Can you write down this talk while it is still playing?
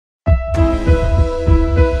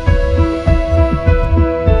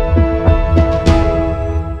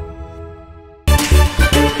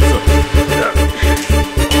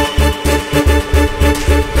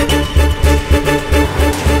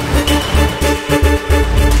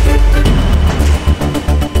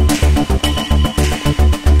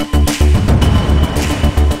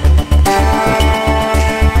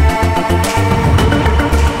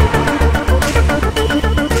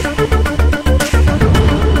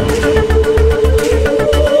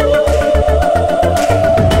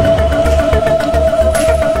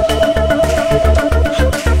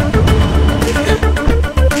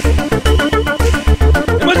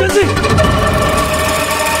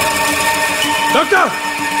Doctor,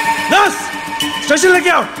 nurse, station लेके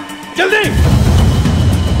आओ जल्दी।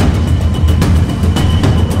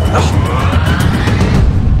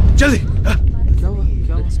 जल्दी।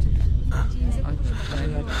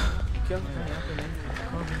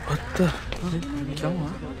 क्या हुआ?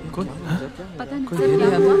 कौन? पता नहीं क्या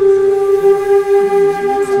हुआ?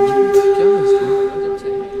 क्या हुआ इसको?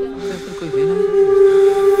 कोई है ना?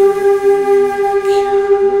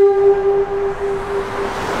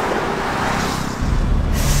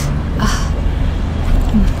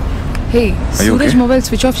 హే సూరజ్ మొబైల్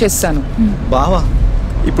స్విచ్ ఆఫ్ చేస్తాను. బావా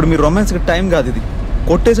ఇప్పుడు మీ రొమాన్స్ కి టైం కాదు ఇది.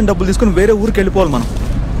 కొట్టేసిన డబ్బులు తీసుకుని వేరే ఊరికి వెళ్ళిపోవాలి మనం.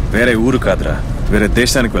 వేరే ఊరు కాదురా, వేరే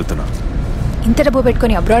దేశానికి వెళ్తున్నాం. ఇంత డబ్బు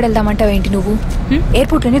పెట్టుకుని అబ్రాడ్ వెళ్దామంటావు ఏంటి నువ్వు?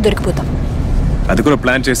 ఎయిర్పోర్ట్ లోనే దొరికిపోతాం. అది కూడా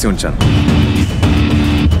ప్లాన్ చేసి ఉంచాను.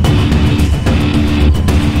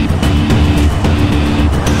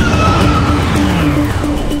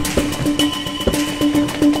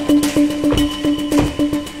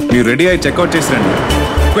 మీరు రెడీ అయ్యి చెక్అవుట్ చేసి రండి.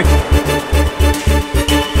 క్విక్.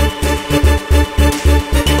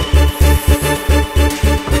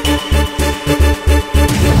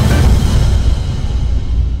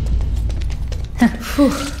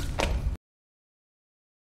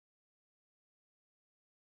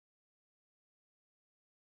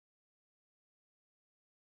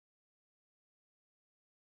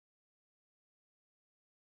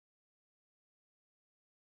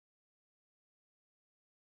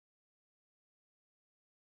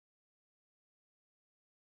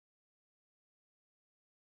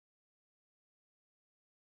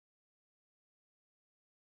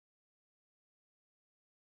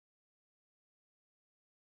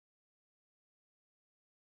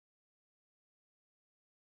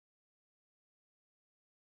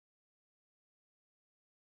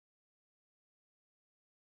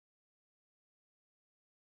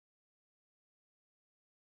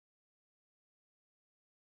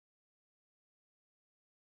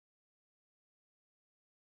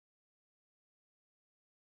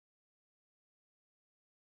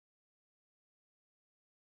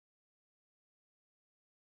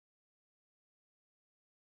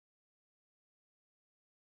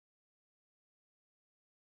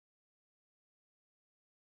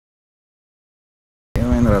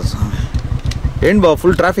 ఏంటి బాబు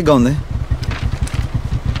ఫుల్ ట్రాఫిక్ గా ఉంది.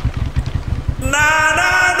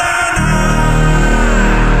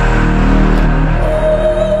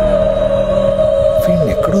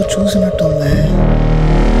 ఎక్కడో చూసినట్టుంది.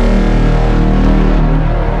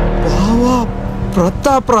 బావా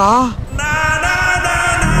ప్రతాప్ రా.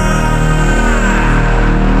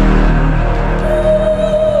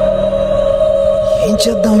 ఏం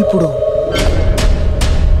చేద్దాం ఇప్పుడు?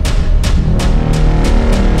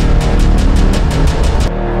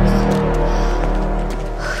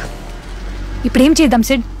 ఇప్పుడేం చేద్దాం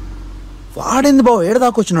సిడ్? వాడేంది బావ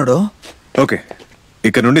ఏడదాకా వచ్చినాడు? ఓకే,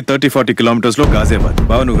 ఇక్కడ నుండి 30-40 కిలోమీటర్స్ లో గాజియాబాద్.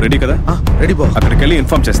 బావ నువ్వు రెడీ కదా? రెడీ బావ. అక్కడికి వెళ్ళి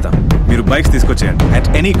ఇన్ఫార్మ్ చేస్తాం. మీరు bikes తీసుకొచ్చేయండి. At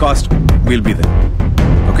any cost will be there.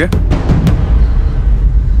 Okay?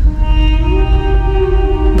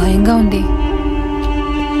 భయంగా ఉంది.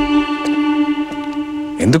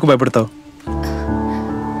 ఎందుకు భయపడతావు?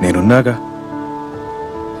 నేనున్నాగా.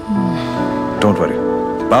 Don't worry.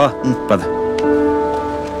 బావా పద.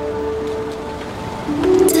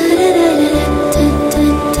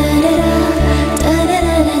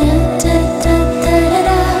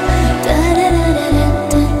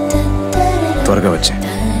 త్వరగా వచ్చే.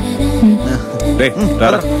 రే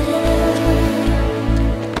రారా.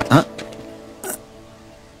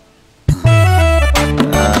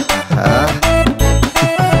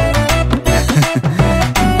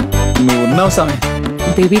 నువ్వు ఉన్నావు సామి.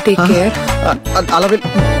 Baby take care. అలా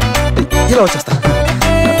ఇలా వచ్చేస్తా.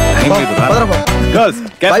 Girls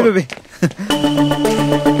bye baby.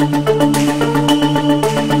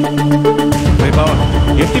 బావా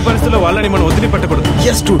ఎట్టి పరిస్థితుల్లో వాళ్ళని మనం వదిలి పెట్టకూడదు.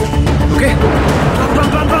 Yes Dude. ఓకే.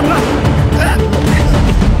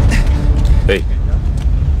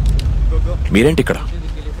 మీరేంటి ఇక్కడ?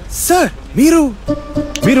 సార్ మీరు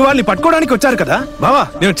వాళ్ళని పట్టుకోవడానికి వచ్చారు కదా బావా.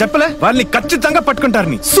 నేను చెప్పలే వాళ్ళని ఖచ్చితంగా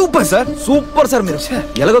పట్టుకుంటారని. Super sir, super sir. మీరు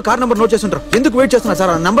ఎలాగో కార్ నంబర్ నోట్ చేస్తుంటారు. ఎందుకు వెయిట్ చేస్తున్నారు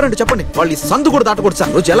సార్? ఆ నంబర్ అంటే చెప్పండి. వాళ్ళు సందు కూడా దాటకూడదు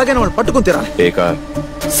సార్. రోజు ఎలాగైనా వాళ్ళు పట్టుకుని తీరాలి. ఏ కార్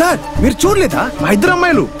సార్? మీరు చూడలేదా? ఆ ఇద్దరు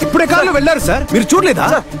అమ్మాయిలు ఇప్పుడే కార్లో వెళ్ళారు సార్. మీరు చూడలేదా?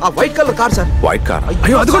 ఆ white colour car sir. White car?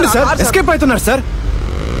 అయ్యో అదిగోండి సార్, ఎస్కేప్ అవుతున్నారు sir.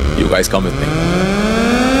 You guys come with me.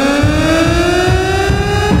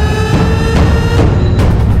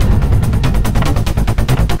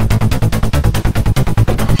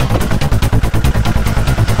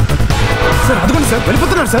 Sir అదిగోండి సార్,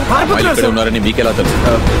 వెళ్ళిపోతున్నారు సార్. పారిపోతున్నారు సార్. ఉన్నారని మీకెలా తెలుసు?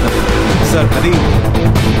 సార్ అది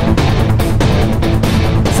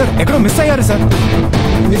సార్ ఎక్కడో మిస్ అయ్యారు సార్.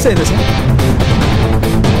 మిస్ అయ్యారు సార్.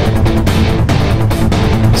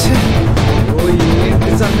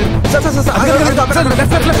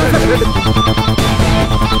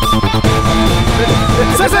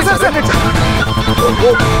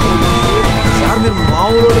 మీరు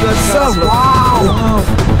మామూలు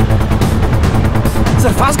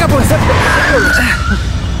సార్ ఫాస్ట్ గా పోండి sir.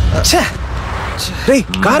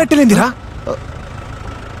 Car ఎట్టలేందిరా?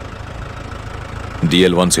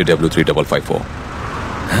 DL1CW3554.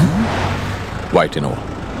 White Innova.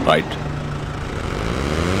 Right.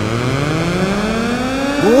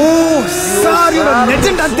 Sir your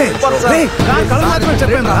legend అంతే. రేయ్ కార్ కళ్ళ మాత్రమే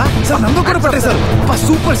చెప్పాను రా సార్. నంబర్ కూడా పట్టేశారు.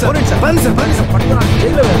 Super sir. బండి సార్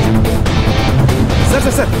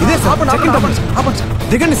సార్ ఇదే సార్.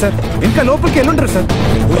 దిగండి సార్. ఇంకా లోపలికి వెళ్ళుంటారు సార్.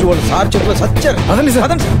 వాళ్ళు సార్ చెప్పలేదు సచ్చారు. అదండి సార్.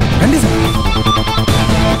 రండి సార్.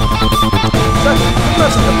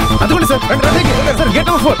 అదిగోండి sir. Sir gate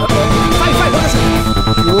number 4.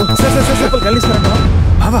 Sir కలిస్తారా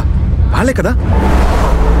బాబా? వాళ్ళే కదా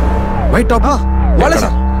వైట్ టాప్ వాళ్ళే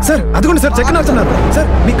సార్. సార్ అదిగోండి సార్. చెక్ అవుతున్నారు సార్.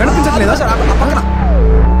 మీకు కనిపించట్లేదా?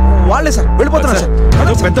 వాళ్ళే సార్. వెళ్ళిపోతున్నారు సార్.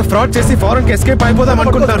 పెద్ద ఫ్రాడ్ చేసి ఫారెన్ కి ఎస్కేప్ అయిపోదాం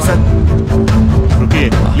అనుకుంటున్నారు sir.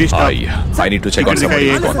 I need to check on somebody.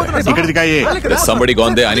 There's somebody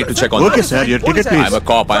gone there. I need to check on. Okay, sir. Your ticket, please. I'm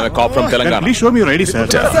a cop from Telangana. Please show me your ID, sir.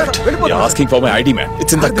 Damn it. You're asking for my ID, man.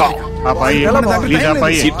 It's in the car.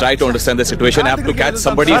 Please, See, try to understand the situation. I have to catch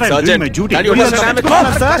somebody. Sir, It's I'm doing urgent. my duty. Can you understand?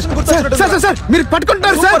 Sir మీరు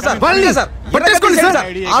పట్టుకుంటారు sir. వాళ్ళని పట్టేసుకోండి sir.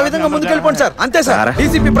 ఆ విధంగా ముందుకెళ్ళిపోండి sir. అంతే sir.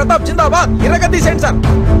 DCP Pratap జిందాబాద్. ఇరగ తీసేయండి sir.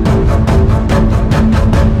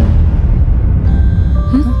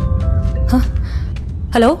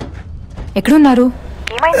 Hello, ఎక్కడున్నారు?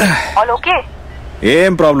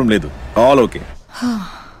 ఏం ప్రాబ్లం లేదు. All okay.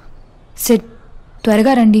 సిడ్,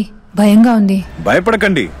 త్వరగా రండి. భయంగా ఉంది.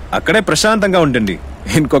 భయపడకండి. అక్కడే ప్రశాంతంగా ఉండండి.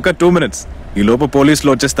 ఇంకొక 2 minutes. ఈ లోపు పోలీసులు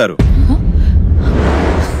వచ్చేస్తారు.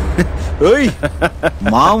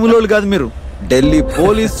 మామూలు కాదు మీరు. Delhi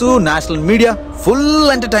police, national media, full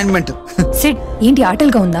entertainment. Sid, ఏంటి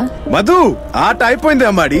ఆటలుగా ఉందా? మధు, ఆట అయిపోయింది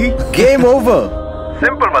అమ్మాడి. Game over.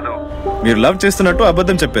 సింపుల్ మధు. మీరు లవ్ చేస్తున్నట్టు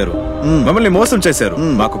అబద్ధం చెప్పారు. మమ్మల్ని మోసం చేశారు.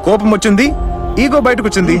 మాకు కోపం వచ్చింది. ఈగో బయటకు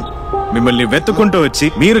వచ్చింది. మిమ్మల్ని వెతుకుంటూ వచ్చి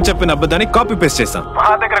మీరు చెప్పిన అబద్ధాన్ని కాపీ పేస్ట్ చేస్తాం. మా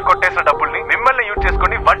దగ్గర కొట్టేసిన డబ్బుల్ని మిమ్మల్ని యూజ్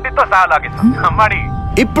చేసుకొని వడ్డీతో సహా లాగేస్తాం. అమ్మాడి,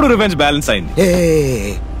 ఇప్పుడు రివెంజ్ బ్యాలెన్స్ అయింది.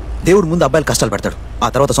 దేవుడు ముందు అబ్బాయిలు కష్టాలు పెడతాడు, ఆ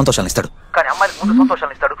తర్వాత సంతోషాలు ఇస్తాడు. కానీ అమ్మాయిలకు ముందు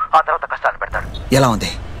సంతోషాలు ఇస్తాడు, ఆ తర్వాత కష్టాలు పెడతాడు. ఎలా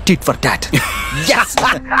ఉంది? Tit for tat.